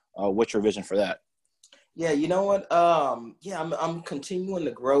now? What's your vision for that? Yeah, you know what? I'm continuing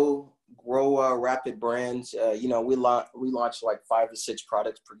to grow Rapid Brands. We launch like 5 to 6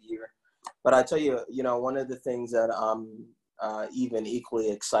 products per year. But I tell you, one of the things that I'm even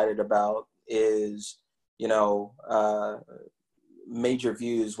equally excited about is Major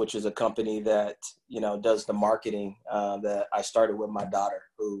Views, which is a company that, does the marketing that I started with my daughter,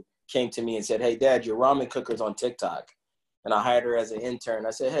 who came to me and said, "Hey, Dad, your ramen cooker's on TikTok." And I hired her as an intern. I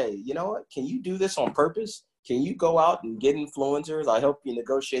said, "Hey, you know what? Can you do this on purpose? Can you go out and get influencers? I'll help you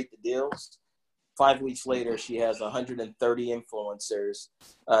negotiate the deals." 5 weeks later, she has 130 influencers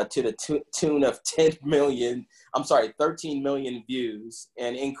to the tune of 13 million views,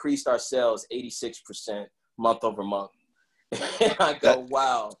 and increased our sales 86% month over month. And I go,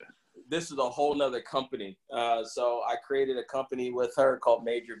 wow, this is a whole nother company. So I created a company with her called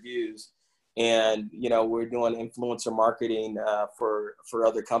Major Views. And, we're doing influencer marketing for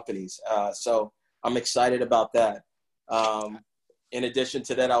other companies. So I'm excited about that. In addition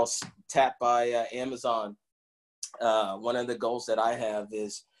to that, I was tapped by Amazon. One of the goals that I have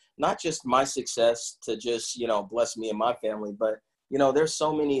is not just my success to just, bless me and my family, but, there's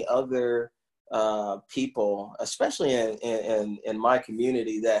so many other people, especially in my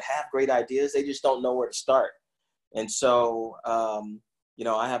community, that have great ideas. They just don't know where to start. And so,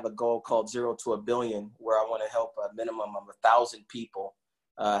 I have a goal called 0 to a billion, where I want to help a minimum of 1,000 people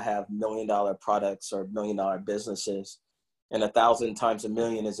have $1 million products or $1 million businesses. And 1,000 times a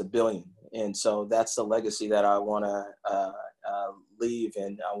million is a billion. And so that's the legacy that I want to leave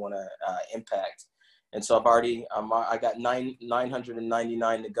and I want to impact. And so I got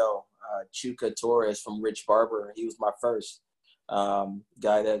 999 to go. Chuka Torres from Rich Barber, he was my first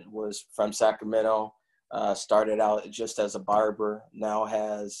guy that was from Sacramento. Started out just as a barber, now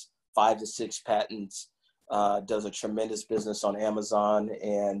has 5 to 6 patents, does a tremendous business on Amazon,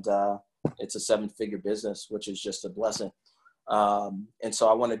 and it's a 7-figure business, which is just a blessing. And so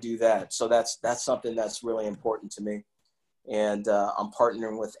I want to do that. So that's something that's really important to me. And I'm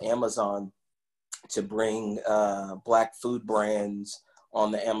partnering with Amazon to bring Black food brands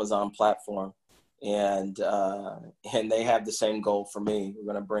on the Amazon platform. And they have the same goal for me. We're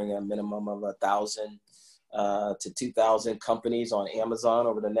going to bring a minimum of 1,000 to 2,000 companies on Amazon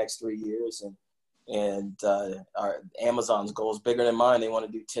over the next 3 years. And our Amazon's goal is bigger than mine. They want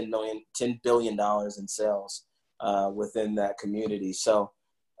to do $10 billion in sales within that community. So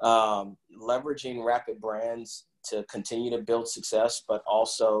leveraging Rapid Brands to continue to build success, but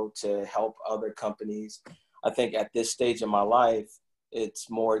also to help other companies. I think at this stage in my life, it's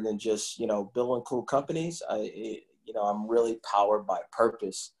more than just, building cool companies. I'm really powered by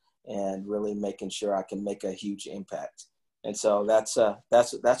purpose and really making sure I can make a huge impact. And so that's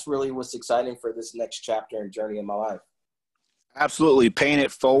really what's exciting for this next chapter and journey in my life. Absolutely. Paying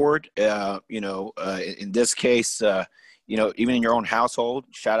it forward. In this case, even in your own household,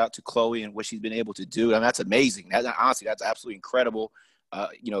 shout out to Chloe and what she's been able to do. And that's amazing. Honestly, that's absolutely incredible.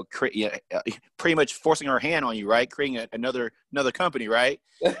 Pretty much forcing her hand on you, right? Creating another company, right?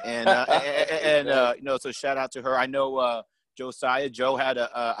 And so shout out to her. I know Joe had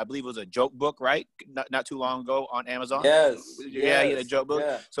I believe it was a joke book, right? Not too long ago on Amazon. Yes. He had a joke book.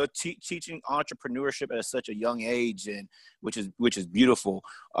 Yeah. So teaching entrepreneurship at such a young age, and which is beautiful.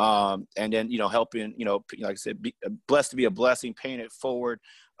 And then helping, like I said, blessed to be a blessing, paying it forward.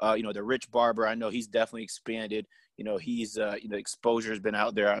 The Rich Barber, I know he's definitely expanded. He's exposure has been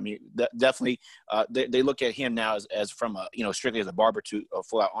out there. I mean, definitely they look at him now as from a strictly as a barber to a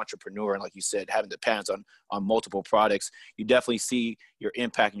full out entrepreneur. And like you said, having the patents on multiple products, you definitely see your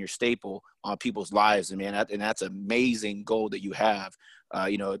impact and your staple on people's lives. And man, that's an amazing goal that you have.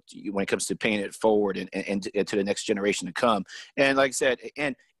 when it comes to paying it forward and to the next generation to come. And like I said,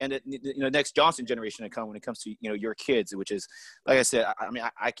 and the next Johnson generation to come when it comes to, your kids, which is, like I said,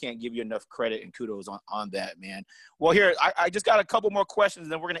 I can't give you enough credit and kudos on that, man. Well, here, I just got a couple more questions,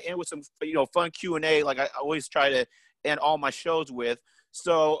 and then we're going to end with some, fun Q&A, like I always try to end all my shows with.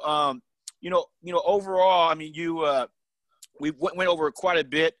 So, overall, we went over quite a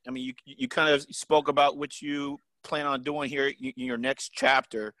bit. You kind of spoke about what you plan on doing here in your next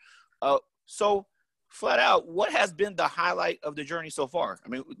chapter. So flat out, what has been the highlight of the journey so far?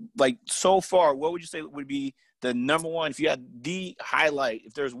 So far, what would you say would be the number one, if you had the highlight,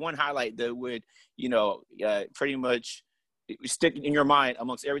 if there's one highlight that would, pretty much stick in your mind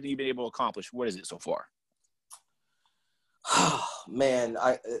amongst everything you've been able to accomplish? What is it so far? Man,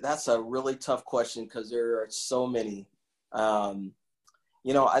 that's a really tough question because there are so many. I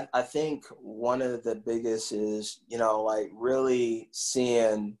think one of the biggest is, really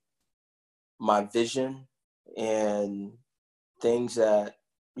seeing my vision and things that,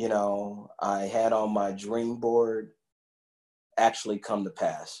 I had on my dream board actually come to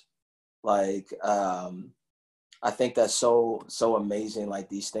pass. I think that's so amazing. Like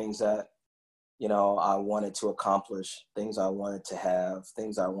these things that, I wanted to accomplish, things I wanted to have,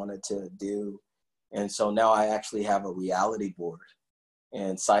 things I wanted to do. And so now I actually have a reality board.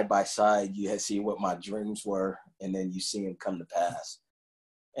 And side by side, you see what my dreams were, and then you see them come to pass.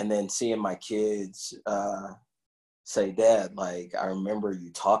 And then seeing my kids say, Dad, I remember you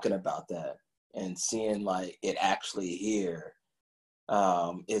talking about that, and seeing it actually here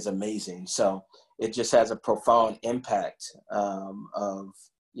is amazing. So it just has a profound impact of,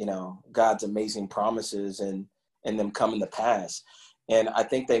 God's amazing promises and them coming to pass. And I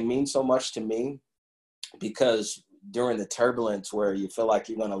think they mean so much to me because during the turbulence where you feel like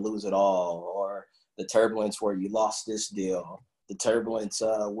you're going to lose it all, or the turbulence where you lost this deal, the turbulence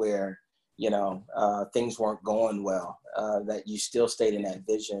where, things weren't going well, that you still stayed in that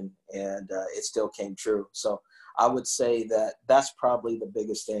vision and it still came true. So I would say that that's probably the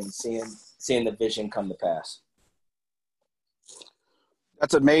biggest thing, seeing the vision come to pass.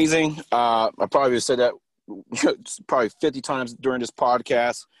 That's amazing. I probably said that probably 50 times during this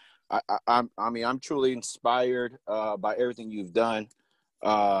podcast. I'm truly inspired by everything you've done,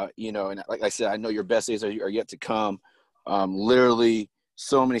 and like I said, I know your best days are yet to come. Literally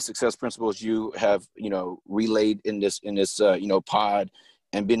so many success principles you have, relayed in this pod,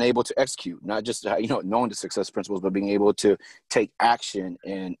 and been able to execute, not just, knowing the success principles, but being able to take action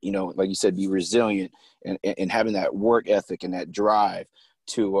and, like you said, be resilient and having that work ethic and that drive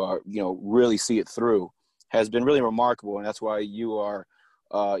to, really see it through has been really remarkable. And that's why you are,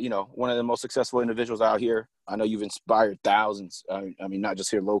 one of the most successful individuals out here. I know you've inspired thousands. Not just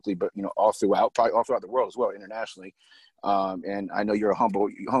here locally, but, probably all throughout the world as well, internationally. And I know you're a humble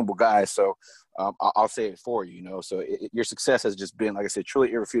guy. So I'll say it for you, so your success has just been, like I said,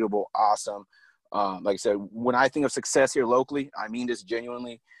 truly irrefutable, awesome. Like I said, when I think of success here locally, I mean this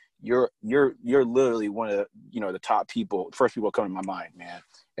genuinely. You're literally one of the, the top people, first people coming to my mind, man.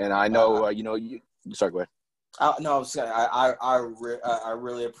 And I know, sorry, go ahead. No, I was saying I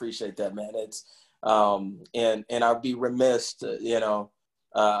really appreciate that, man. It's and I'd be remiss to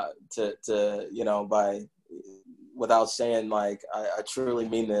by without saying I truly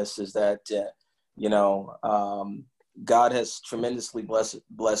mean this, is that God has tremendously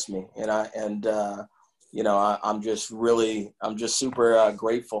blessed me, and I'm just super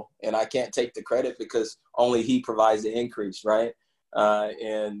grateful, and I can't take the credit because only He provides the increase, right?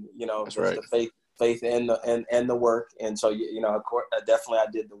 And that's right. The faith and the work, and so of course, definitely I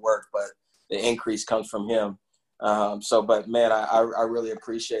did the work, but the increase comes from Him. But man, I really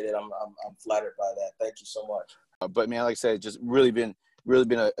appreciate it. I'm flattered by that. Thank you so much. But man, like I said, just really been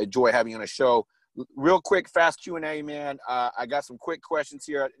a joy having you on the show. Real quick, fast Q&A, man. I got some quick questions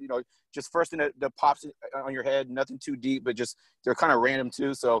here. Just first thing that pops on your head, nothing too deep, but just they're kind of random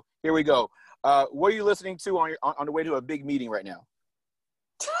too. So here we go. What are you listening to on the way to a big meeting right now?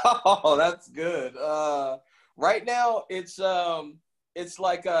 Oh, that's good. Right now, it's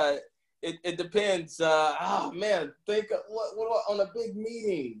like it depends. Think what on a big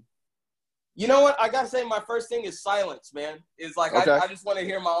meeting. You know what? I gotta say, my first thing is silence, man. It's like okay. I just want to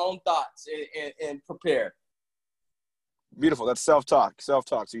hear my own thoughts and prepare. Beautiful. That's self-talk. So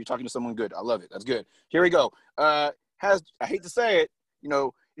you're talking to someone good. I love it. That's good. Here we go. I hate to say it,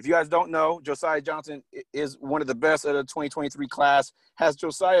 if you guys don't know, Josiah Johnson is one of the best of the 2023 class. Has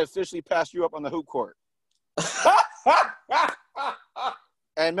Josiah officially passed you up on the hoop court?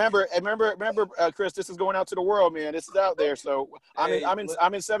 And remember, Chris, this is going out to the world, man. This is out there. So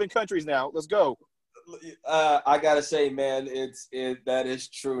I'm in 7 countries now. Let's go. I gotta say, man, that is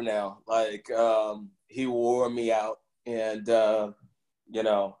true now. Like, he wore me out, and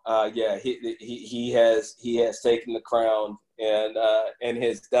he has taken the crown and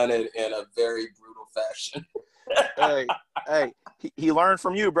has done it in a very brutal fashion. Hey, he learned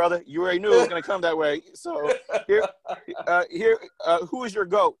from you, brother. You already knew it was going to come that way. So who is your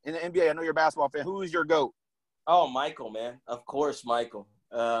GOAT in the NBA? I know you're a basketball fan. Who is your GOAT? Oh, Michael, man. Of course, Michael.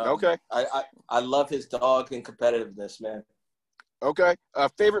 Okay. I love his dog and competitiveness, man. Okay.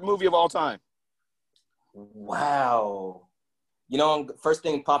 Favorite movie of all time? Wow. First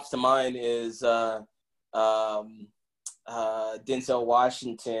thing pops to mind is Denzel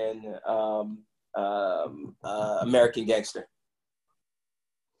Washington, American Gangster.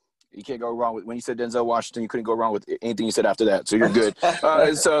 You can't go wrong with when you said Denzel Washington. You couldn't go wrong with anything you said after that. So you're good.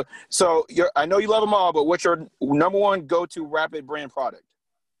 So I know you love them all, but what's your number one go-to Rapid brand product?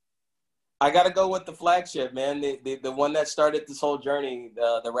 I got to go with the flagship, man. The one that started this whole journey,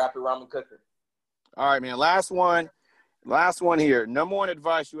 the Rapid Ramen Cooker. All right, man. Last one here. Number one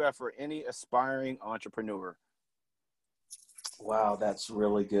advice you have for any aspiring entrepreneur? Wow, that's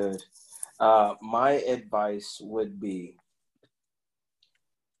really good. My advice would be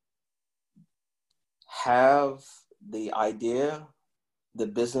have the idea, the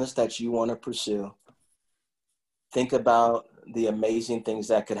business that you want to pursue. Think about the amazing things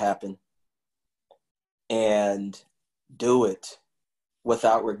that could happen and do it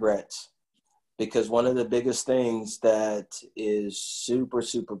without regrets. Because one of the biggest things that is super,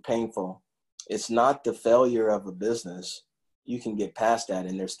 super painful, it's not the failure of a business. You can get past that,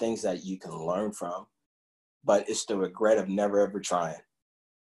 and there's things that you can learn from, but it's the regret of never ever trying.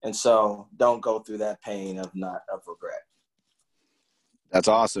 And so don't go through that pain of regret. That's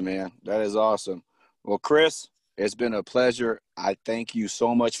awesome, man. That is awesome. Well, Chris, it's been a pleasure. I thank you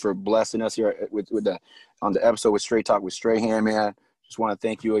so much for blessing us here on the episode with Straight Talk with Strahan, man. Just want to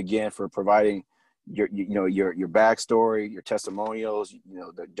thank you again for providing your backstory, your testimonials,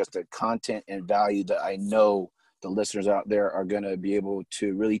 just the content and value that I know the listeners out there are going to be able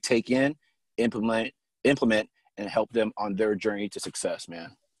to really take in, implement, and help them on their journey to success,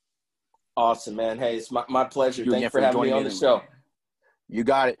 man. Awesome, man. Hey, it's my pleasure. Thank you for having me on the show. You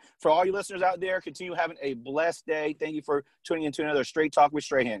got it. For all you listeners out there, continue having a blessed day. Thank you for tuning into another Straight Talk with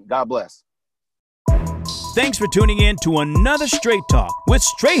Strahan. God bless. Thanks for tuning in to another Straight Talk with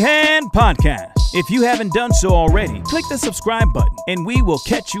Strahan podcast. If you haven't done so already, click the subscribe button and we will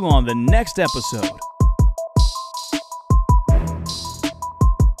catch you on the next episode.